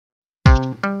You're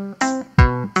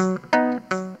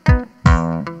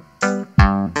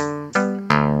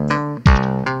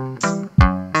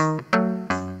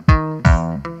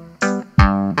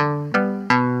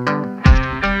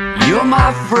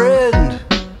my friend,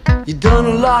 you've done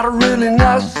a lot of really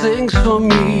nice things for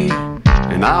me,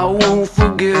 and I won't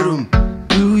forget them.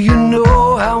 Do you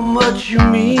know how much you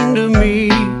mean to me?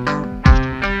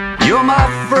 You're my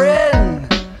friend,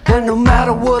 and no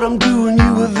matter what I'm doing,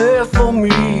 you were there for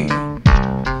me.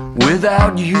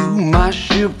 Without you, my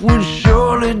ship would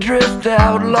surely drift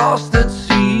out, lost at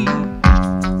sea.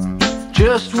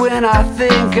 Just when I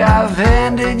think I've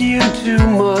handed you too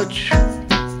much,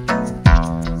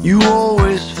 you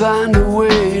always find a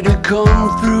way to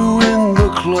come through in the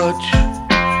clutch.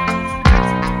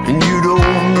 And you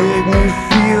don't make me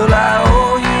feel I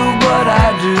owe you, but I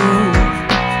do.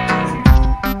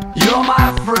 You're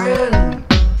my friend,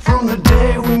 from the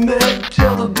day we met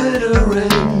till the bitter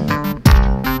end.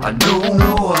 I don't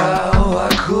know how I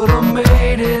could have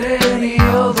made it any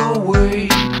other way.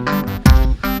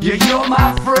 Yeah, you're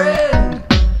my friend,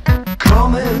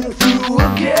 coming through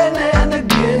again and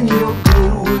again. Your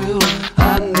goodwill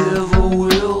I never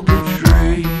will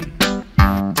betray.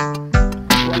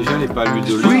 Déjà les palmiers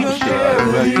d'olive,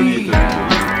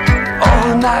 all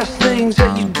the nice things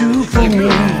that you do for me,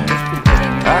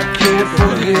 I can't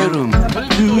forget them.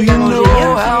 Do you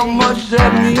know how much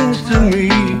that means to me?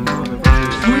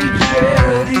 Sweet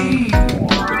charity,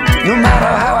 no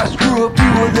matter how I screw up,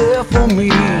 you were there for me.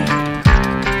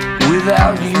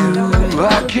 Without you,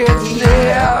 I can't say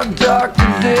how dark the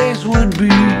days would be.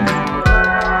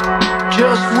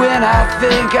 Just when I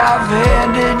think I've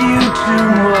handed you too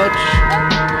much,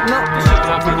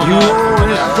 you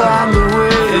always find a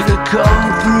way to come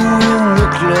through in the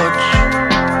clutch.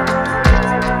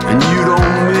 And you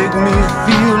don't make me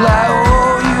feel I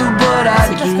owe you, but I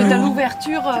do. Parce que t'as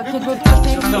l'ouverture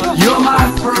You're my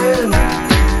friend,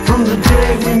 from the day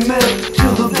we met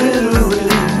till the bitter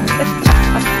end.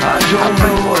 I don't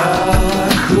know how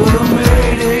I could have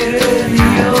made it any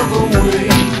other way.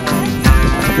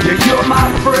 Yeah, you're my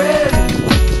friend,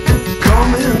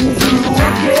 coming through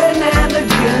again and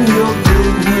again. Your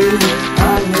goodwill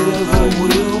I never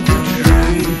will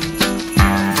betray.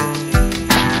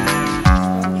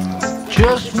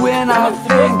 Just when I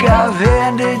think I've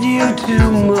handed you too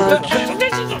much,